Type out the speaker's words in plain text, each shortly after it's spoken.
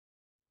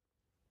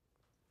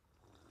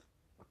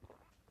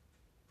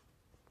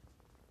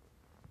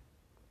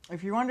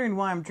if you're wondering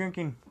why I'm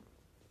drinking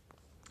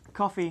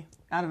coffee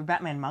out of a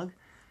Batman mug,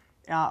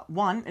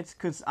 one, it's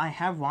because I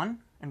have one,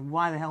 and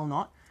why the hell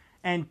not?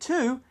 And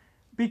two,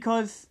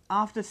 because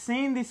after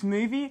seeing this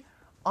movie,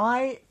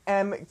 I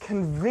am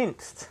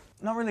convinced,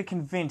 not really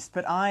convinced,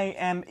 but I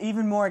am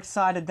even more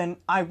excited than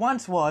I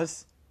once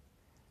was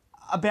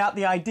about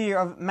the idea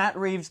of Matt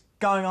Reeves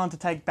going on to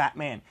take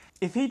Batman.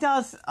 If he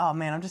does, oh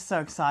man, I'm just so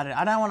excited.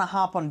 I don't want to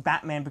harp on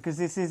Batman because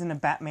this isn't a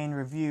Batman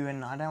review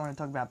and I don't want to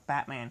talk about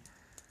Batman.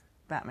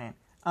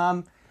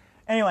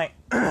 Anyway,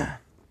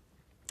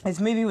 this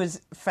movie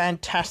was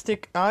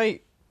fantastic.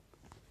 I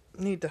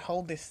need to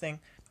hold this thing.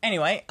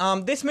 Anyway,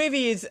 this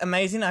movie is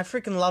amazing. I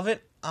freaking love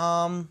it.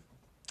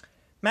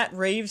 Matt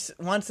Reeves,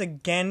 once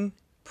again,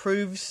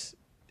 proves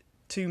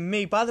to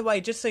me... By the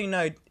way, just so you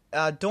know,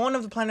 Dawn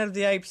of the Planet of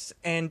the Apes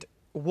and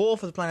War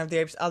for the Planet of the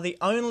Apes are the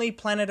only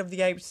Planet of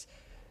the Apes...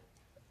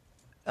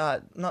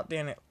 are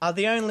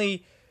the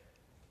only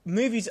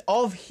movies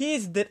of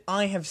his that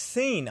I have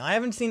seen. I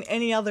haven't seen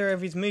any other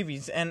of his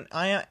movies, and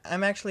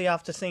I'm actually,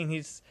 after seeing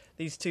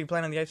these two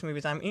Planet of the Apes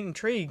movies, I'm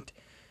intrigued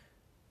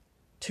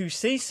to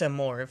see some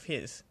more of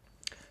his.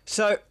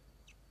 So,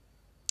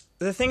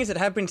 the things that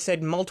have been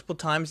said multiple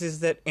times is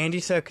that Andy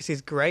Serkis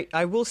is great.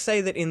 I will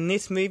say that in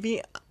this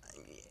movie,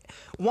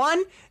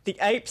 one, the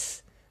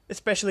apes,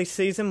 especially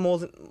Caesar,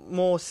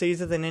 more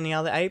Caesar than any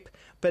other ape,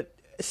 but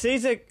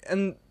Caesar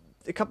and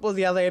a couple of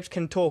the other apes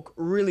can talk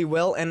really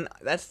well, and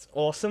that's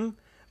awesome,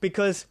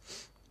 because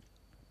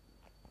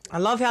I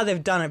love how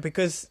they've done it,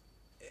 because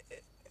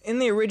in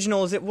the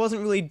originals, it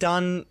wasn't really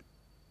done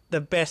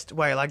the best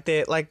way.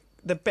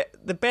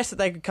 The best that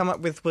they could come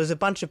up with was a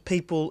bunch of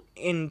people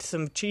in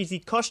some cheesy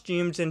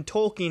costumes and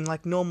talking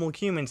like normal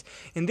humans.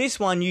 In this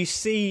one, you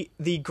see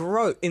the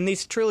growth, in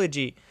this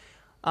trilogy,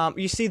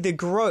 you see the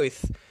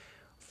growth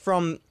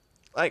from,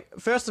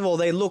 first of all,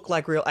 they look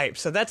like real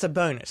apes, so that's a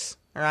bonus,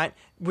 alright?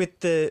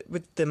 With the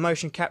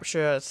motion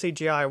capture,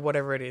 CGI, or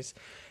whatever it is.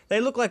 They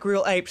look like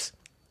real apes.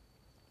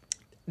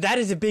 That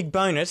is a big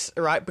bonus,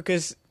 alright,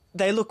 because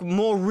they look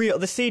more real.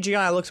 The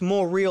CGI looks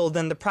more real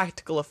than the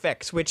practical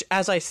effects, which,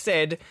 as I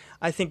said,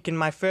 I think in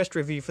my first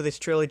review for this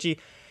trilogy,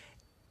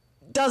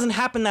 doesn't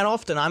happen that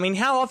often. I mean,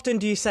 how often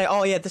do you say,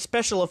 oh yeah, the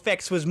special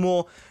effects was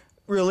more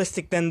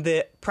realistic than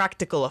the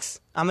practicals?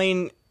 I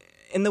mean,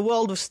 in the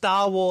world of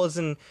Star Wars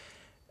and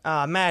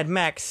Mad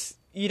Max,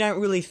 you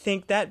don't really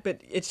think that, but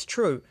it's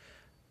true.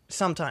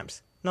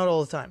 Sometimes. Not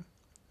all the time.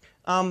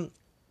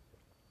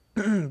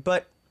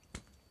 But...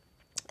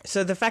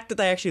 So the fact that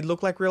they actually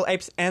look like real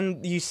apes,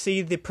 and you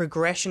see the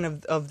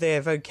progression of their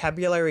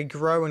vocabulary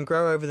grow and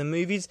grow over the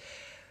movies,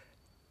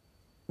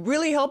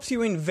 really helps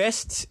you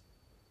invest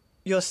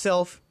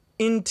yourself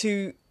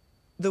into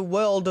the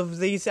world of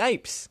these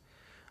apes.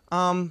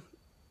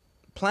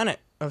 Planet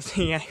of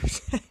the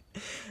Apes.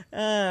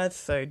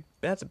 That's a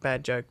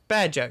bad joke.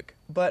 Bad joke.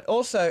 But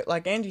also,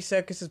 like, Andy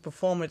Serkis's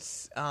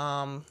performance,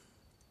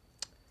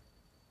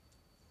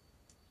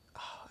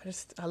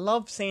 I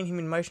love seeing him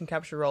in motion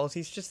capture roles.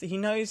 He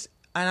knows,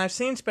 and I've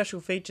seen special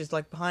features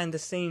like behind the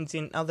scenes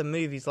in other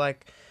movies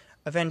like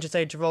Avengers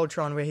Age of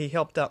Ultron, where he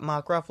helped out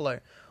Mark Ruffalo,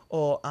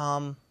 or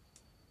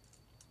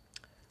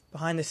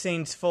behind the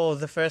scenes for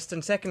the first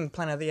and second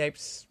Planet of the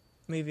Apes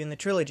movie in the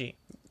trilogy.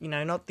 You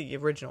know, not the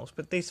originals,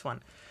 but this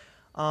one.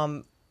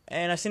 And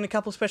I've seen a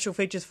couple special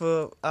features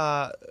for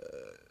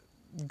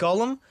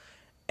Gollum,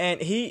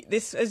 and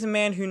this is a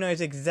man who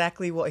knows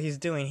exactly what he's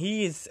doing.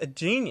 He is a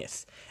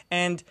genius,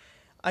 and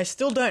I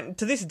still don't,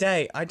 to this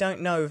day, I don't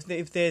know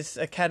if there's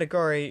a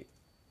category,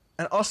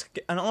 an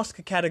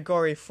Oscar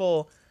category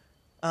for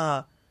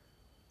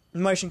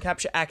motion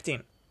capture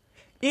acting.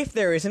 If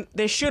there isn't,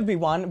 there should be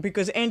one,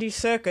 because Andy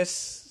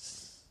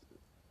Serkis,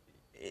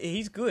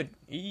 he's good.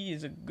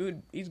 He's a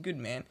good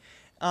man.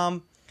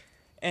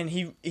 And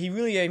he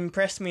really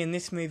impressed me in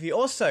this movie.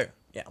 Also,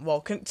 yeah,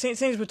 well,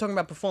 since we're talking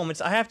about performance,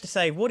 I have to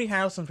say, Woody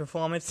Harrelson's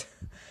performance,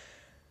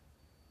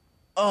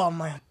 oh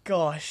my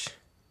gosh.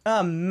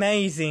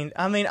 Amazing.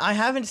 I mean, I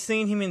haven't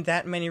seen him in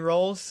that many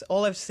roles.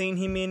 All I've seen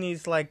him in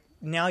is like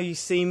Now You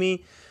See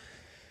Me,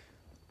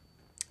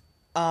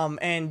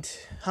 and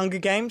Hunger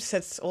Games.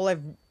 That's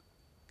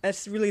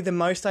really the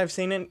most I've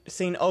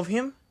seen of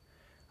him.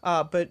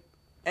 And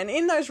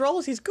in those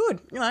roles, he's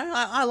good. You know,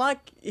 I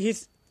like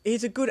he's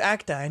a good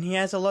actor, and he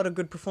has a lot of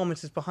good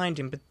performances behind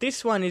him. But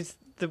this one is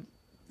the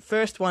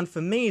first one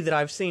for me that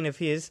I've seen of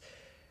his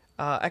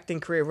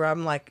acting career where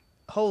I'm like,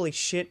 holy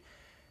shit,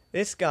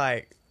 this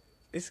guy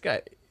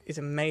is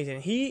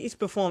amazing. His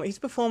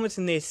performance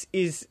in this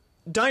is,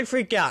 don't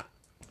freak out,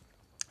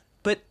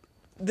 but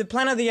the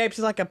Planet of the Apes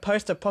is like a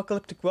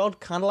post-apocalyptic world,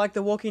 kind of like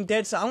The Walking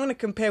Dead, so I'm going to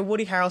compare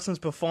Woody Harrelson's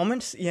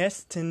performance,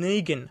 yes, to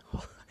Negan.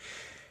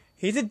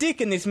 He's a dick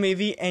in this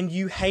movie, and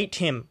you hate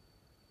him.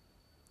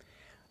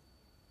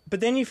 But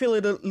then you feel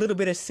a little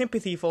bit of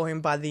sympathy for him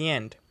by the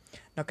end.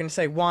 Not going to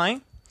say why.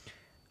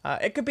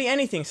 It could be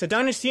anything, so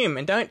don't assume,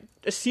 and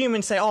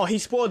say, oh, he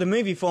spoiled the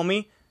movie for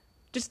me.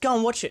 Just go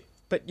and watch it.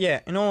 But yeah,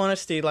 in all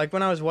honesty, like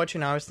when I was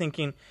watching, I was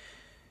thinking,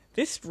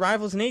 this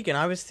rivals Negan.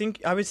 I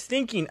was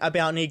thinking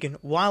about Negan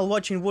while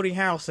watching Woody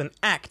Harrelson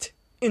act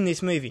in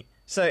this movie.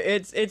 So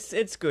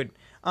it's good.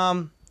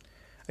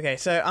 Okay,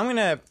 so I'm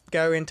gonna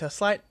go into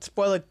slight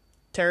spoiler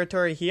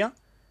territory here.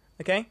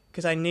 Okay,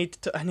 because I need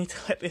to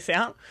let this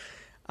out.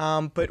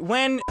 But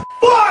when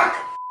fuck,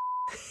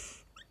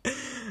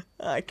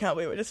 I can't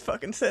believe I just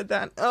fucking said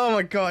that. Oh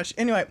my gosh.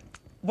 Anyway,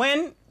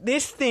 when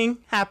this thing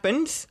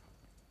happens,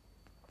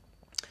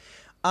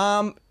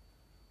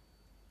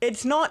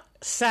 it's not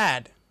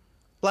sad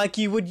like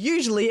you would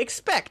usually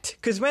expect.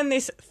 Because when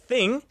this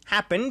thing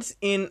happens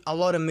in a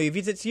lot of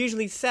movies, it's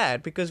usually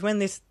sad. Because when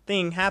this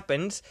thing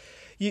happens,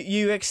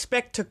 you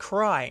expect to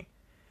cry.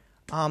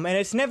 And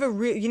it's never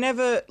you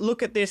never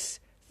look at this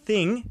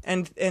thing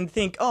and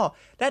think, oh,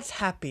 that's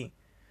happy.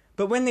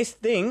 But when this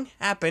thing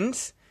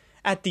happens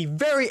at the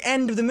very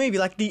end of the movie,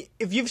 like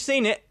if you've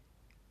seen it,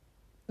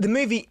 the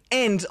movie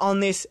ends on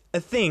this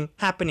thing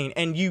happening,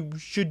 and you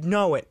should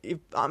know it. If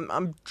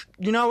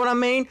you know what I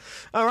mean,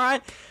 all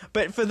right.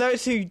 But for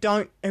those who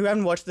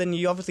haven't watched, then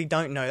you obviously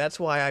don't know. That's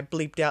why I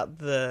bleeped out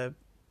the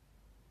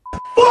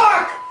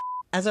fuck.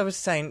 As I was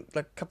saying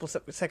like a couple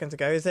of seconds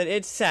ago, is that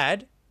it's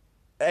sad.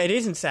 It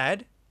isn't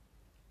sad,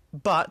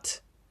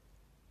 but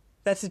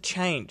that's a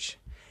change.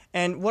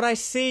 And what I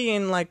see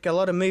in like a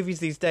lot of movies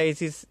these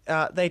days is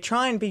they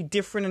try and be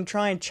different and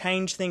try and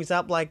change things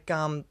up, like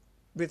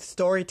with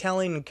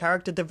storytelling and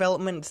character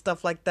development and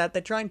stuff like that.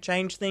 They try and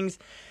change things,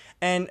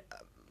 and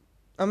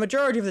a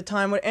majority of the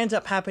time what ends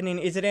up happening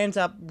is it ends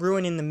up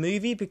ruining the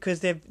movie because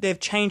they've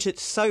changed it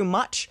so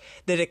much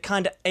that it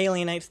kind of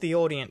alienates the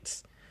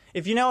audience.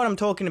 If you know what I'm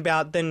talking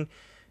about, then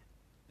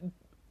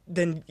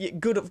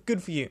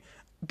good for you.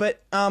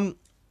 But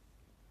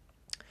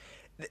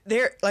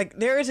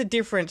there is a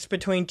difference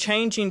between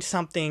changing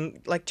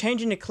something, like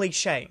changing a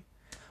cliche.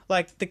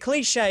 Like the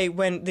cliche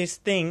when this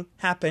thing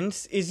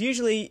happens is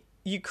usually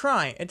you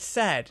cry, it's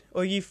sad,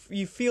 or you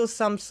feel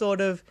some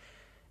sort of,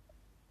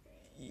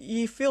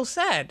 you feel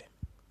sad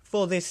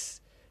for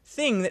this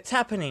thing that's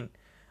happening.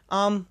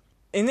 In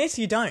this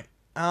you don't.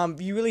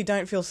 You really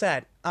don't feel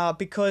sad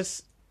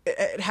because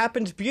it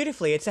happens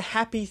beautifully. It's a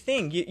happy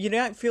thing. You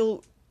don't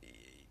feel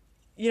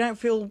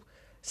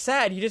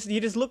sad. You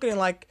just look at it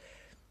like,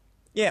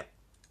 yeah,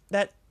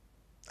 that.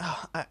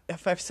 Oh,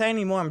 if I say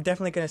any more, I'm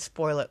definitely going to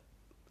spoil it,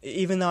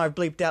 even though I've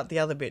bleeped out the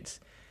other bits.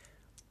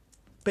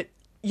 But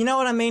you know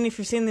what I mean? If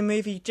you've seen the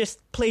movie, just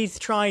please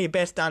try your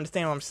best to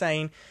understand what I'm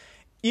saying.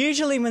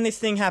 Usually when this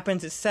thing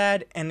happens, it's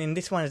sad, and in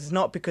this one it's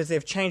not, because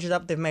they've changed it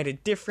up, they've made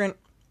it different.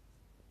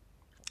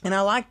 And I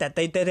like that.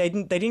 They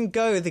didn't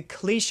go the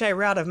cliche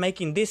route of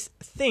making this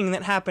thing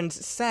that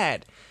happens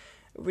sad,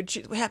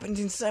 which happens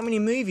in so many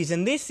movies.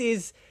 And this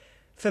is,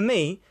 for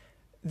me,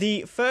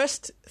 the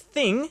first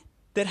thing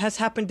that has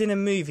happened in a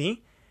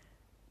movie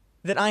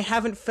that I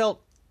haven't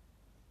felt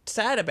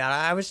sad about.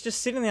 I was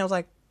just sitting there, I was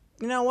like,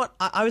 you know what?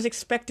 I was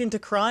expecting to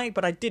cry,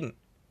 but I didn't.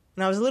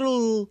 And I was a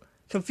little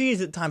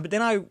confused at the time, but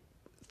then I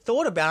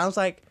thought about it, I was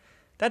like,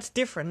 that's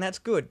different, that's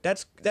good.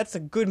 That's a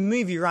good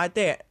movie right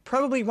there.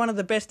 Probably one of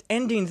the best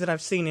endings that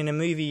I've seen in a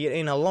movie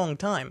in a long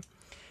time.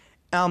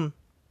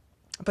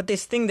 But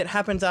this thing that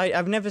happens,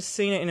 I've never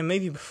seen it in a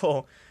movie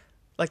before.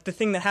 Like this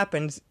thing that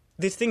happens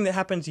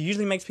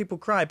usually makes people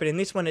cry, but in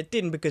this one it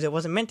didn't, because it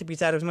wasn't meant to be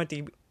sad, it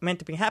was meant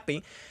to be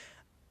happy.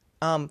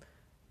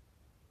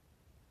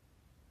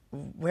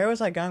 Where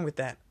was I going with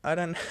that? I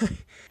don't know.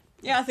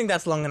 Yeah, I think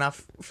that's long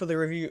enough for the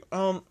review.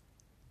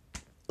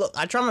 Look,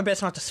 I try my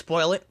best not to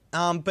spoil it,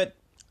 but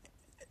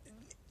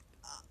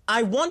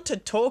I want to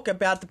talk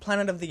about the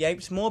Planet of the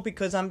Apes more,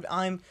 because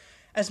I'm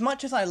as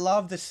much as I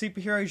love the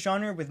superhero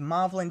genre with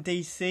Marvel and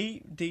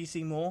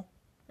DC more.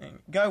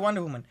 Go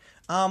Wonder Woman.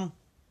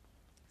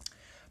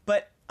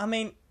 But I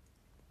mean,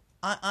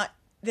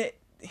 you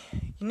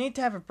need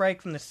to have a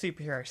break from the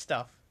superhero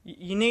stuff.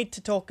 You need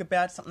to talk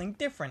about something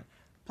different.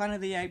 Planet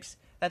of the Apes,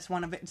 that's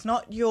one of it. It's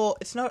not a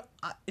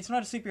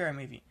superhero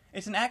movie.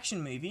 It's an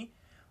action movie,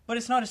 but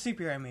it's not a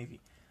superhero movie.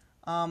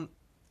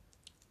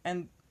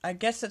 And I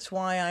guess that's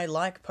why I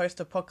like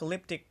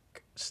post-apocalyptic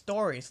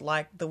stories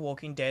like The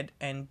Walking Dead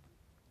and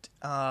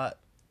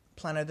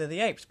Planet of the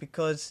Apes,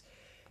 because,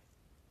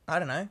 I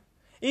don't know,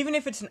 even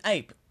if it's an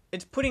ape,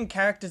 it's putting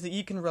characters that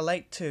you can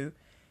relate to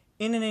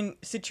in a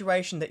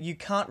situation that you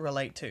can't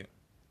relate to,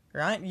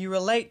 right? You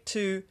relate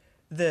to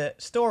the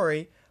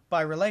story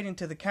by relating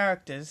to the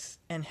characters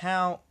and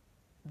how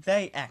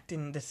they act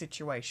in the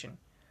situation.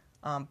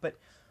 But,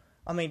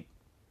 I mean,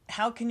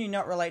 how can you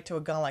not relate to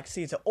a guy like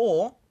Caesar?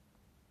 Or,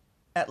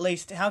 at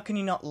least, how can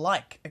you not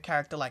like a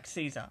character like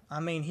Caesar? I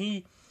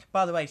mean,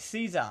 by the way,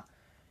 Caesar,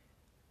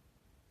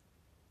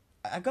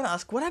 I gotta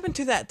ask, what happened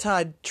to that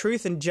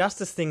truth and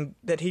justice thing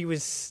that he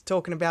was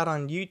talking about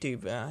on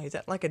YouTube? Is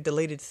that like a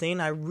deleted scene?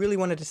 I really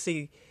wanted to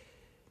see.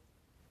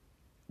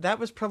 That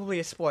was probably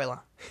a spoiler.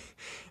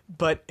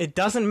 But it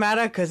doesn't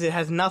matter, because it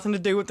has nothing to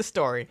do with the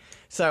story.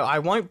 So I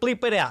won't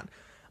bleep it out.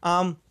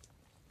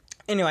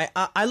 Anyway,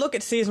 I look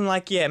at Caesar and I'm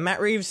like, yeah,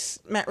 Matt Reeves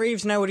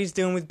know what he's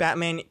doing with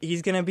Batman.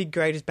 He's going to be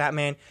great as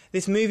Batman.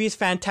 This movie is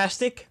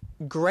fantastic.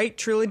 Great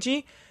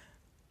trilogy.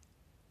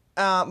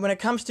 when it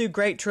comes to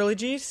great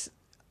trilogies,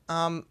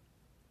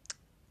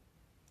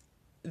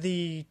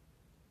 the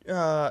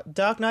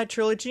Dark Knight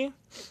trilogy.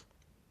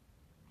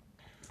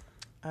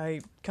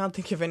 I can't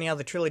think of any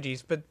other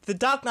trilogies, but the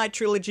Dark Knight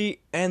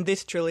trilogy and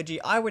this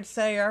trilogy, I would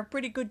say, are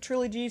pretty good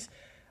trilogies.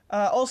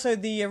 Also,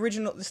 the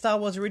Star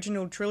Wars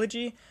original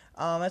trilogy,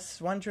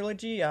 that's one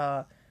trilogy.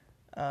 I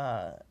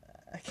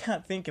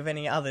can't think of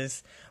any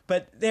others,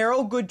 but they're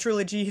all good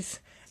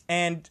trilogies,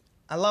 and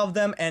I love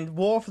them. And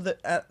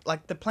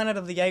the Planet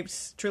of the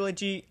Apes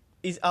trilogy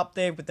is up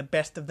there with the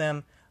best of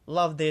them.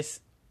 Love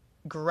this.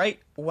 Great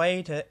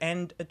way to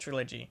end a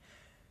trilogy.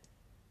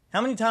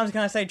 How many times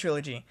can I say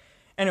trilogy?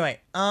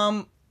 Anyway,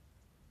 I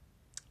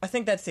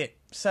think that's it.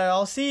 So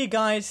I'll see you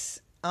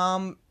guys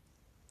in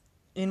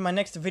my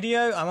next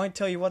video. I won't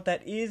tell you what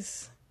that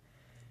is.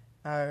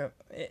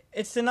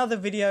 It's another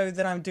video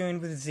that I'm doing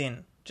with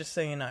Zin, just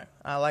so you know.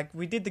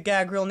 We did the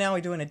gag reel, now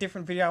we're doing a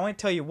different video. I won't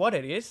tell you what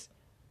it is.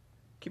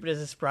 Keep it as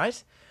a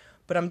surprise.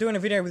 But I'm doing a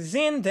video with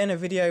Zin, then a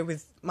video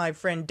with my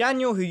friend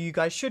Daniel, who you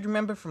guys should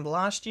remember from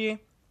last year.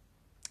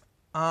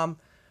 Then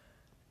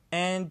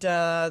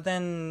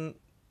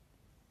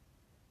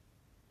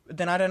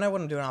I don't know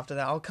what I'm doing after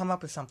that. I'll come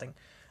up with something.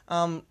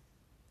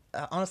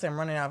 Honestly, I'm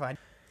running out of ideas.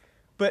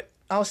 But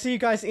I'll see you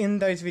guys in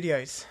those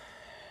videos.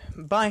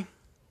 Bye.